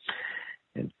stubble.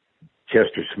 And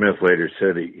Chester Smith later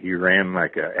said he ran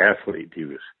like an athlete. He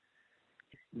was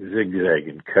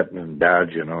zigzagging, cutting and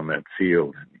dodging on that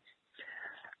field.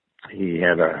 He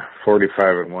had a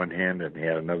 .45 in one hand, and he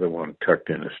had another one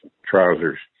tucked in his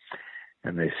trousers.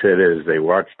 And they said as they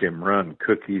watched him run,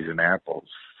 cookies and apples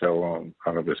fell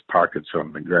out of his pockets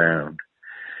on the ground.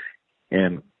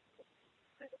 And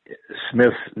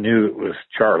Smith knew it was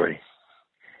Charlie,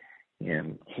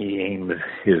 and he aimed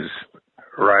his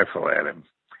rifle at him.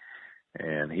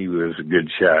 And he was a good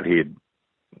shot. He had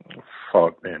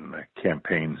fought in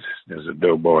campaigns as a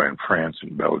doughboy in France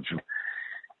and Belgium.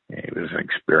 He was an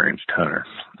experienced hunter,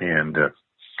 and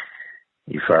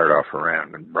he fired off a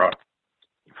round and brought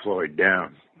Floyd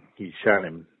down. He shot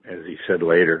him, as he said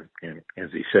later, and as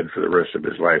he said for the rest of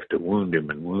his life, to wound him,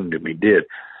 and wound him he did.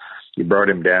 He brought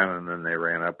him down, and then they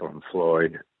ran up on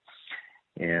Floyd,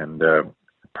 and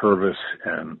Purvis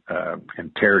and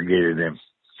interrogated him,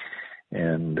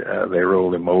 and they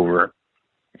rolled him over,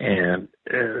 and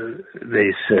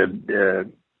they said,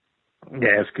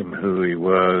 asked him who he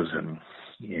was, and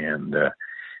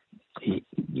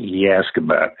he asked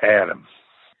about Adam,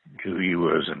 who he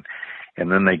was,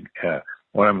 and then they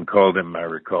one of them called him, I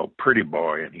recall, Pretty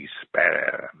Boy, and he spat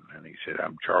at him, and he said,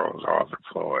 I'm Charles Arthur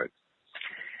Floyd.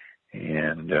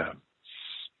 And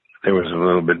there was a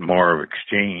little bit more of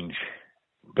exchange,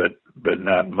 but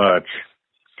not much.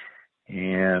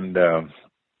 And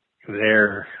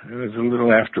there, it was a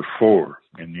little after 4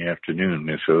 in the afternoon,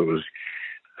 so it was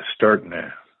starting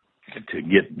to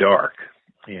get dark.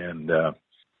 And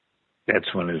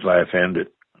that's when his life ended.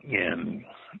 And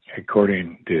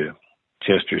according to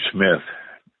Chester Smith,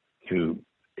 who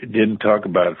didn't talk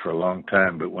about it for a long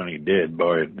time, but when he did,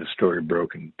 boy, the story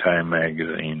broke in Time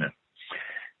magazine and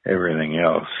everything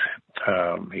else.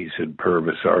 He said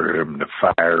Purvis ordered him to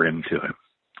fire into him.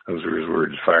 Those were his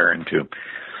words, fire into him.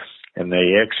 And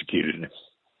they executed him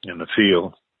in the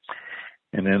field.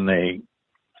 And then they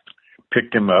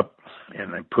picked him up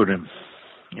and they put him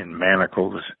in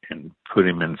manacles and put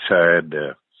him inside.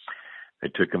 They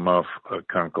took him off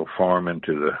Conkle Farm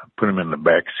put him in the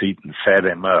back seat and sat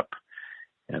him up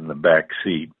in the back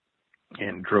seat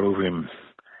and drove him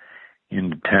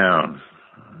into town.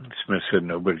 Smith said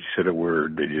nobody said a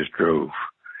word. They just drove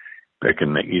back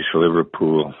in the East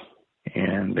Liverpool.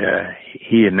 And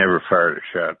he had never fired a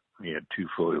shot. He had 2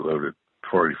 fully loaded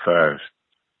 .45s.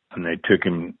 And they took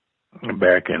him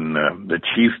back in the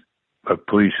chief of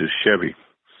police's Chevy.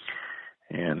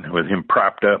 And with him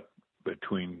propped up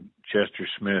between Chester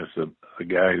Smith, the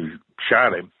guy who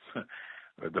shot him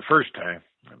the first time,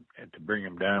 and to bring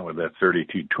him down with that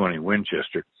 32-20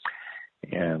 Winchester,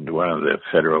 and one of the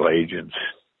federal agents.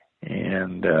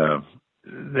 And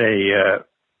they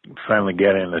finally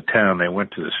got into town. They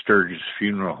went to the Sturgis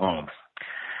Funeral Home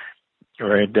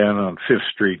right down on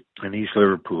 5th Street in East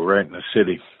Liverpool, right in the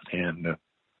city. And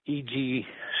E.G.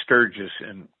 Sturgis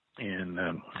and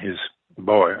his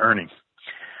boy, Ernie,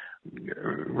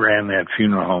 ran that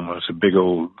funeral home. It was a big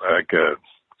old, like a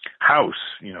house,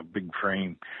 big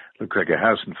frame, looked like a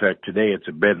house. In fact, today it's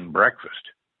a bed and breakfast.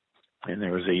 And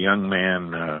there was a young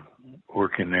man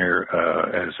working there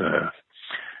as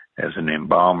an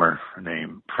embalmer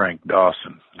named Frank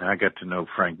Dawson. And I got to know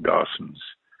Frank Dawson's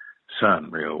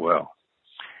son real well.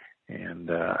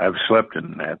 And I've slept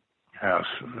in that house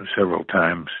several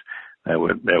times. That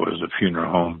was the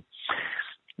funeral home.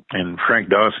 And Frank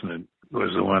Dawson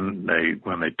was the one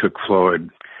when they took Floyd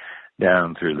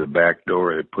down through the back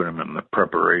door, they put him in the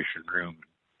preparation room,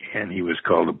 and he was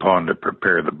called upon to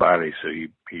prepare the body. So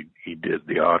he did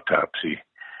the autopsy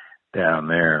down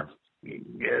there.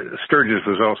 Sturgis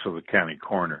was also the county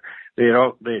coroner. They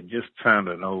had just found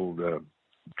an old a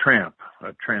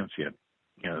transient,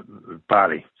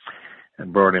 body,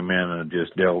 and brought him in and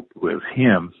just dealt with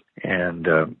him. And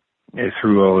they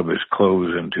threw all of his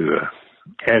clothes into a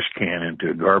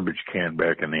into a garbage can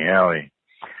back in the alley.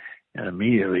 And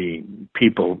immediately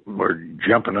people were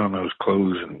jumping on those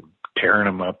clothes and tearing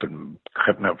them up and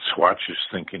cutting up swatches,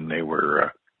 thinking they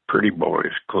were pretty boys'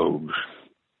 clothes.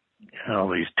 All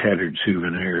these tattered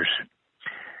souvenirs.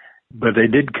 But they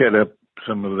did cut up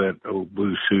some of that old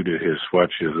blue suit of his,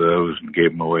 swatches of those, and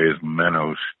gave them away as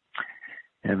mementos.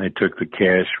 And they took the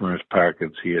cash from his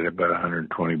pockets. He had about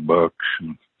 $120,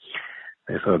 and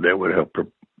they thought that would help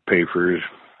pay for his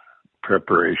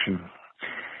preparation.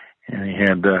 And he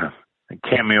had a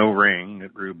cameo ring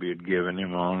that Ruby had given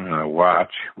him on, and a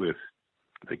watch with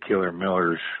the Killer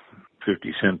Miller's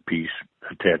 50-cent piece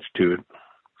attached to it,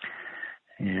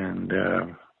 and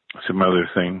some other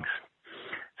things,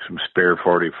 some spare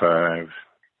 45s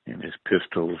and his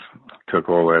pistols. Took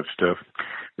all that stuff.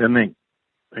 Then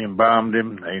they embalmed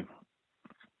him. They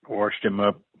washed him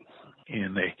up,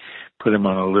 and they put him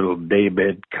on a little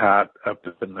daybed cot up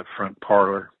in the front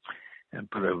parlor and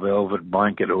put a velvet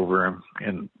blanket over him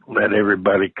and let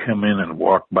everybody come in and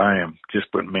walk by him, just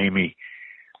what Mamie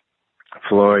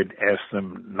Floyd asked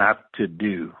them not to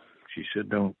do. She said,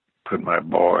 "Don't put my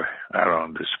boy out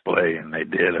on display," and they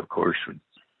did, of course.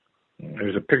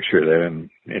 There's a picture of that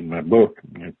in my book,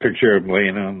 a picture of him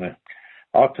laying on the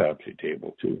autopsy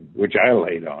table, too, which I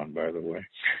laid on, by the way.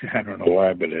 I don't know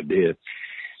why, but I did.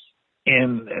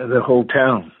 And the whole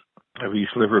town of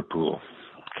East Liverpool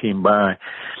came by.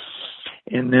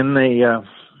 And then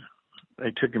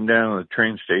they took him down to the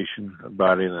train station, the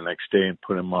body, the next day, and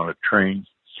put him on a train.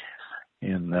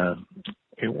 And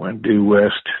it went due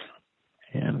west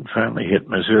and finally hit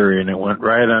Missouri, and it went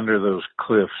right under those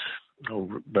cliffs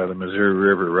over by the Missouri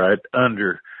River, right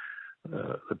under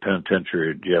the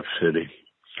penitentiary at Jeff City.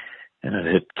 And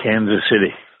it hit Kansas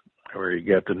City, where he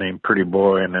got the name Pretty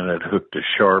Boy, and then it hooked a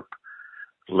sharp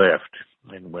left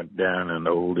and went down an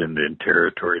old Indian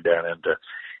territory down into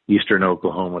eastern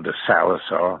Oklahoma to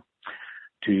Sallisaw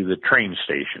to the train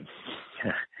station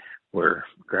where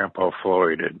Grandpa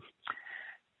Floyd had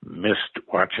missed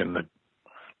watching the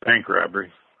bank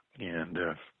robbery. And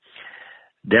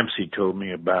Dempsey told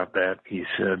me about that. He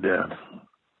said,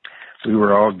 we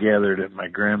were all gathered at my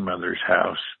grandmother's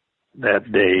house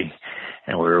that day,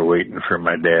 and we were waiting for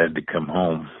my dad to come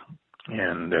home.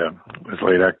 And it was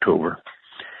late October.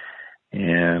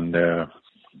 And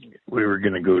we were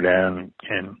going to go down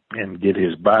and get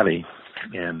his body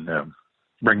and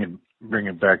bring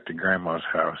it back to Grandma's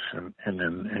house and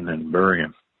then bury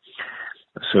him.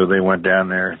 So they went down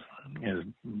there. His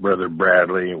brother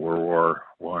Bradley, a World War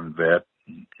I vet,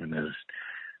 and his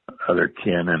other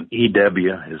kin, and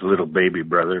E.W., his little baby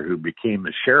brother, who became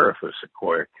the sheriff of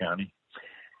Sequoia County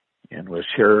and was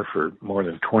sheriff for more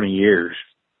than 20 years.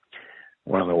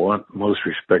 One of the most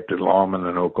respected lawmen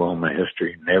in Oklahoma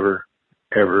history, never,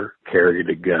 ever carried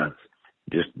a gun.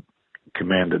 Just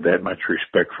commanded that much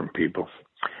respect from people.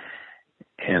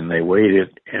 And they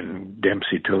waited, and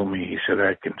Dempsey told me, he said,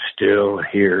 I can still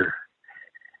hear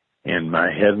in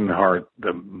my head and heart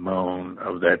the moan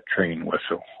of that train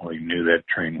whistle. We knew that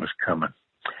train was coming.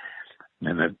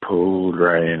 And it pulled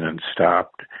right in and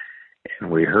stopped,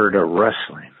 and we heard a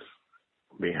rustling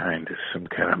behind us, some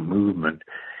kind of movement.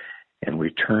 And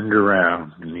we turned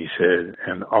around, and he said,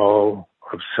 and all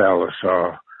of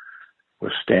Sallisaw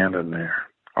was standing there.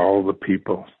 All the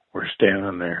people were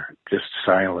standing there, just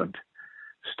silent,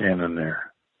 standing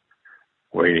there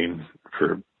waiting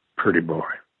for Pretty Boy.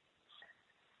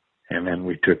 And then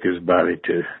we took his body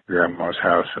to Grandma's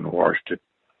house and washed it.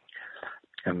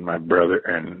 And my brother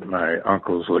and my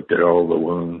uncles looked at all the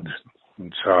wounds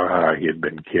and saw how he had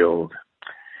been killed.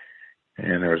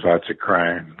 And there was lots of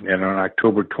crying. And on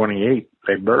October 28th,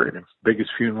 they buried him.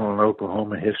 Biggest funeral in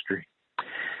Oklahoma history.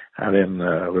 Out in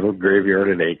the little graveyard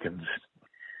at Aikens.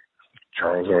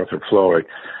 Charles Arthur Floyd.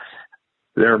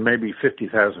 There were maybe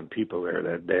 50,000 people there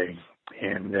that day.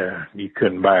 And you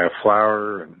couldn't buy a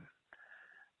flower in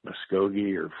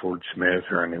Muskogee or Fort Smith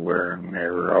or anywhere. And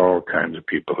there were all kinds of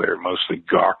people there, mostly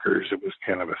gawkers. It was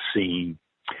kind of a scene.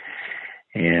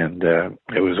 And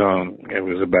it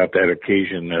was about that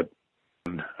occasion that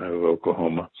of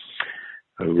Oklahoma,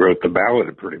 who wrote the ballad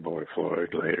of Pretty Boy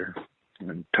Floyd later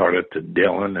and taught it to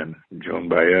Dylan and Joan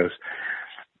Baez.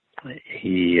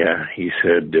 He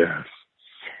said,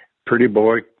 Pretty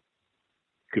Boy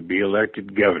could be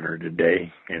elected governor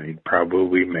today, and he'd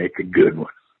probably make a good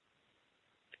one.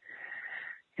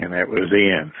 And that was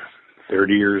the end.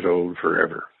 30 years old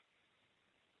forever.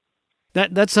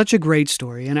 That's such a great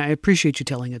story, and I appreciate you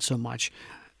telling it so much.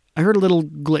 I heard a little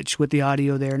glitch with the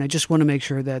audio there, and I just want to make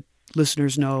sure that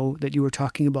listeners know that you were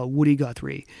talking about Woody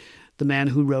Guthrie, the man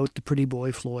who wrote the Pretty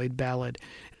Boy Floyd ballad.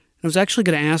 I was actually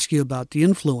going to ask you about the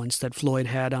influence that Floyd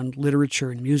had on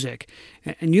literature and music.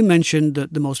 And you mentioned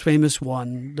the most famous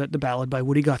one, the ballad by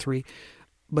Woody Guthrie,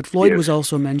 but Floyd was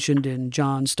also mentioned in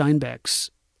John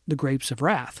Steinbeck's The Grapes of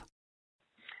Wrath.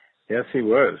 Yes, he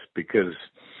was, because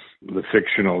the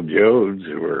fictional Joads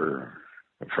were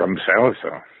from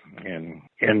Salisaw. And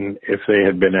if they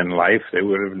had been in life, they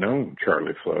would have known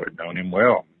Charlie Floyd, known him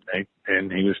well.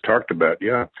 And he was talked about,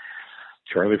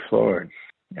 Charlie Floyd.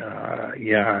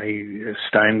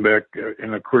 Steinbeck.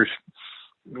 And of course,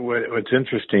 what's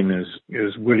interesting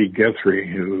is Woody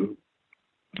Guthrie, who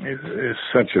is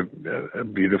such a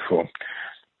beautiful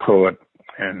poet,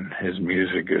 and his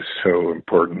music is so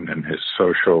important in his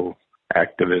social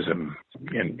activism.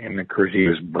 And of course, he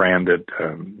was branded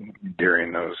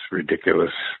during those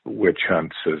ridiculous witch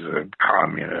hunts as a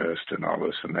communist and all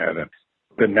this and that.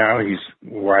 But now he's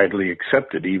widely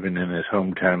accepted, even in his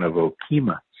hometown of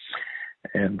Okemah.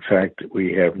 In fact,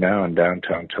 we have now in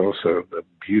downtown Tulsa the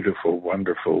beautiful,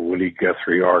 wonderful Woody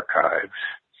Guthrie Archives.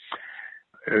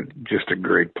 Just a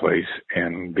great place.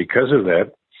 And because of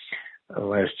that,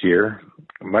 last year,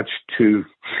 much to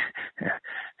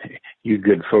you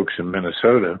good folks in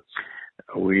Minnesota,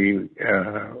 we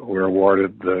were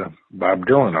awarded the Bob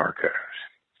Dylan Archives.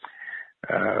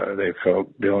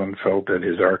 Dylan felt that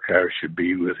his archive should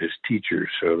be with his teachers,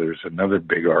 so there's another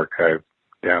big archive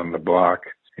down the block,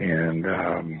 and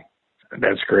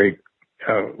that's great.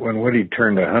 When Woody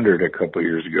turned 100 a couple of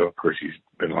years ago, of course he's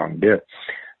been long dead,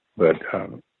 but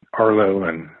Arlo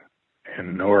and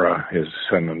Nora, his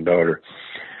son and daughter,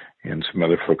 and some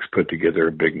other folks put together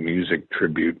a big music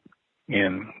tribute,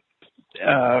 and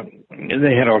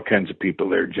they had all kinds of people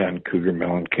there, John Cougar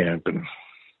Mellencamp,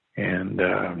 and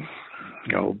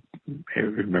I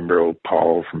remember old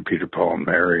Paul from Peter, Paul and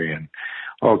Mary, and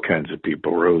all kinds of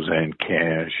people, Roseanne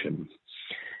Cash and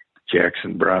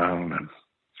Jackson Brown, and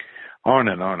on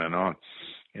and on and on.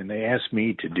 And they asked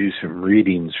me to do some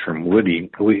readings from Woody.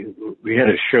 We had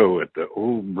a show at the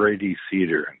Old Brady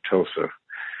Theater in Tulsa,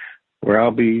 where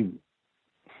I'll be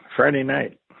Friday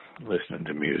night listening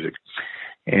to music,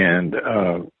 and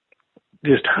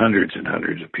just hundreds and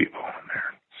hundreds of people in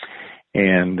there.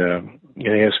 And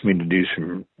they asked me to do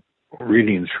some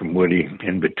readings from Woody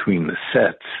in between the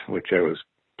sets, which I was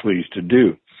pleased to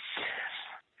do.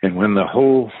 And when the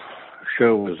whole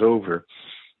show was over,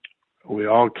 we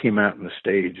all came out on the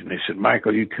stage, and they said,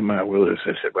 Michael, you come out with us.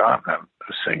 I said, well, I'm not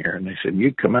a singer. And they said,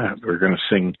 you come out. We're going to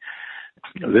sing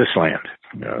This Land,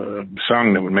 a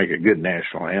song that would make a good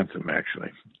national anthem,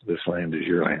 actually. This Land is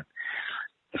Your Land.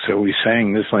 So we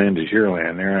sang This Land is Your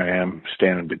Land. There I am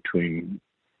standing between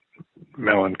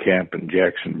Mellencamp and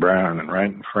Jackson Brown, and right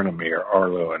in front of me are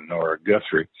Arlo and Nora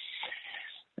Guthrie.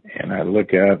 And I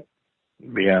look out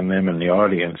beyond them in the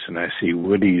audience, and I see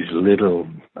Woody's little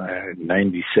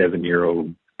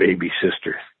 97-year-old baby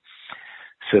sister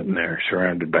sitting there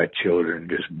surrounded by children,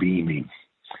 just beaming.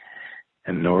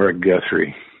 And Nora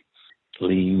Guthrie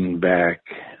leaned back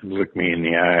and looked me in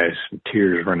the eyes, and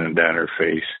tears running down her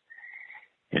face.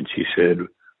 And she said,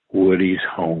 Woody's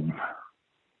home.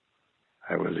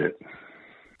 That was it.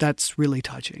 That's really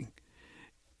touching.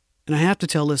 And I have to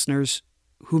tell listeners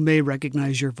who may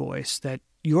recognize your voice that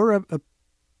you're a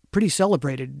pretty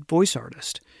celebrated voice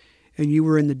artist, and you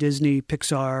were in the Disney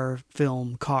Pixar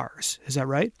film Cars. Is that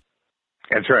right?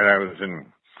 That's right. I was in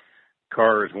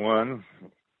Cars 1,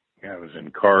 I was in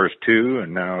Cars 2,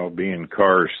 and now I'll be in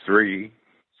Cars 3.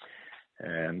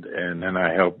 And then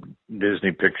I helped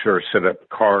Disney Pixar set up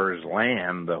Cars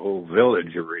Land, the whole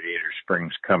village of Radiator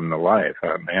Springs come to life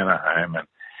out in Anaheim.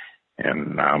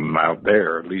 And I'm out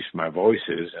there, at least my voice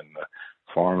is, in the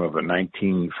form of a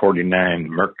 1949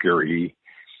 Mercury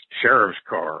sheriff's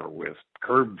car with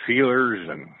curb feelers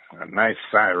and a nice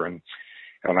siren.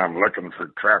 And I'm looking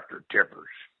for tractor tippers,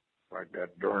 like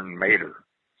that darn Mater.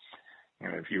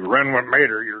 And if you run with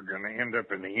Mater, you're going to end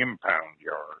up in the impound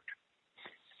yard.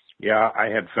 Yeah, I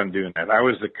had fun doing that. I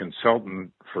was the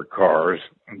consultant for Cars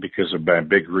because of my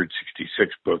big Route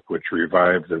 66 book, which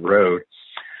revived the road.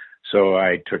 So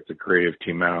I took the creative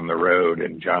team out on the road,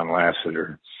 and John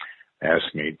Lasseter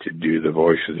asked me to do the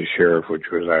voice of the sheriff, which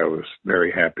I was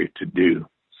very happy to do.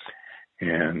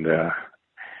 And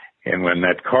when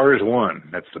that Cars 1,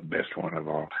 that's the best one of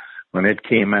all, when it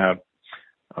came out,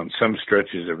 on some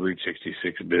stretches of Route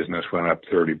 66, business went up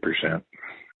 30%.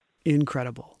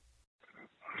 Incredible.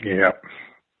 Yeah,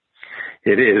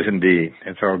 it is indeed.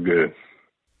 It's all good.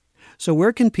 So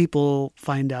where can people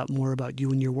find out more about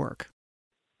you and your work?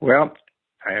 Well,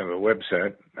 I have a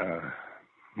website,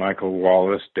 Michael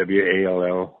Wallis,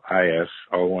 Wallis,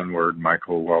 all one word,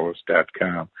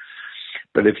 michaelwallis.com.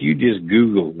 But if you just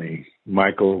Google me,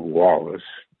 Michael Wallis,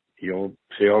 you'll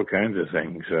see all kinds of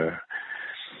things,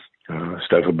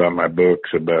 stuff about my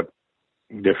books, about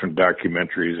different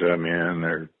documentaries I'm in.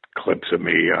 There are clips of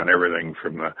me on everything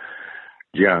from the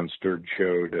Jon Stewart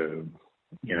show to,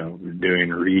 doing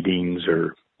readings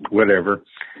or whatever.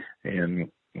 And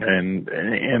I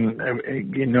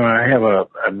have a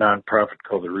nonprofit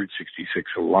called the Route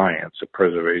 66 Alliance, a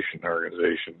preservation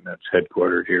organization that's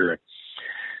headquartered here.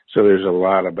 So there's a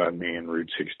lot about me in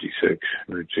Route 66.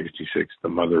 Route 66, the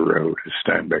Mother Road, as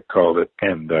Steinbeck called it,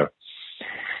 and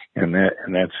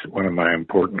that's one of my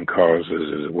important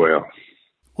causes as well.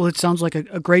 Well, it sounds like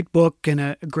a great book and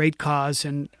a great cause,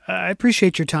 and I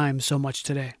appreciate your time so much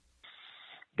today.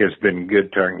 It's been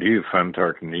good talking to you, fun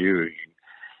talking to you.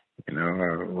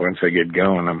 Once I get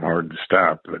going, I'm hard to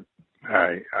stop. But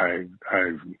I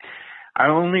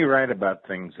only write about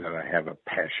things that I have a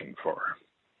passion for.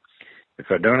 If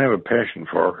I don't have a passion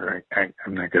for,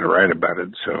 I'm not going to write about it.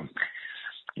 So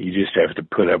you just have to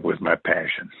put up with my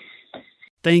passion.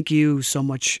 Thank you so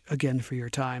much again for your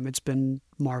time. It's been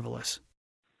marvelous.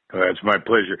 Well, that's my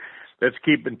pleasure. Let's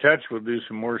keep in touch. We'll do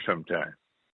some more sometime.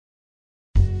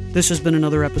 This has been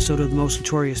another episode of the Most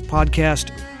Notorious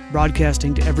Podcast,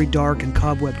 broadcasting to every dark and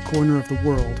cobwebbed corner of the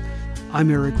world.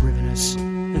 I'm Eric Rivenes,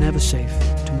 and have a safe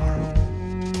tomorrow.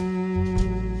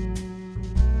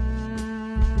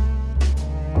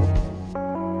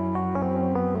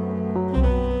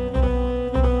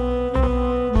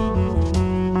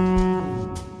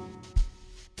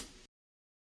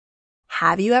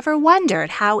 Have you ever wondered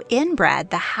how inbred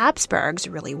the Habsburgs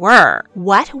really were?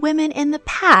 What women in the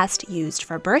past used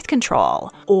for birth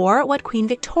control? Or what Queen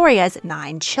Victoria's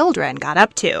 9 children got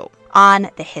up to? On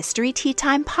the History Tea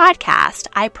Time podcast,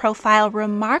 I profile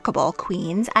remarkable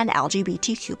queens and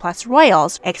LGBTQ+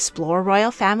 royals, explore royal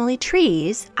family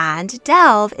trees, and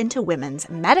delve into women's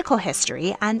medical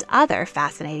history and other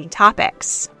fascinating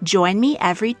topics. Join me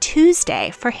every Tuesday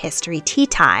for History Tea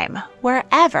Time,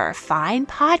 wherever fine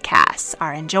podcasts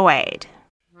are enjoyed.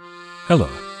 Hello,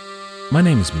 my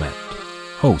name is Matt,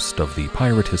 host of the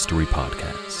Pirate History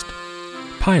Podcast.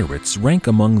 Pirates rank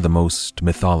among the most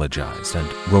mythologized and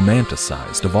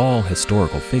romanticized of all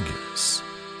historical figures.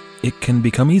 It can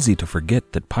become easy to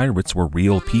forget that pirates were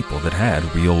real people that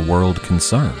had real-world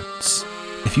concerns.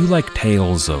 If you like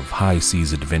tales of high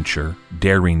seas adventure,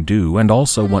 daring do, and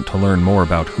also want to learn more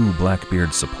about who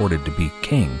Blackbeard supported to be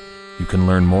king, you can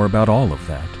learn more about all of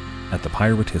that at the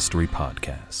Pirate History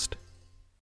Podcast.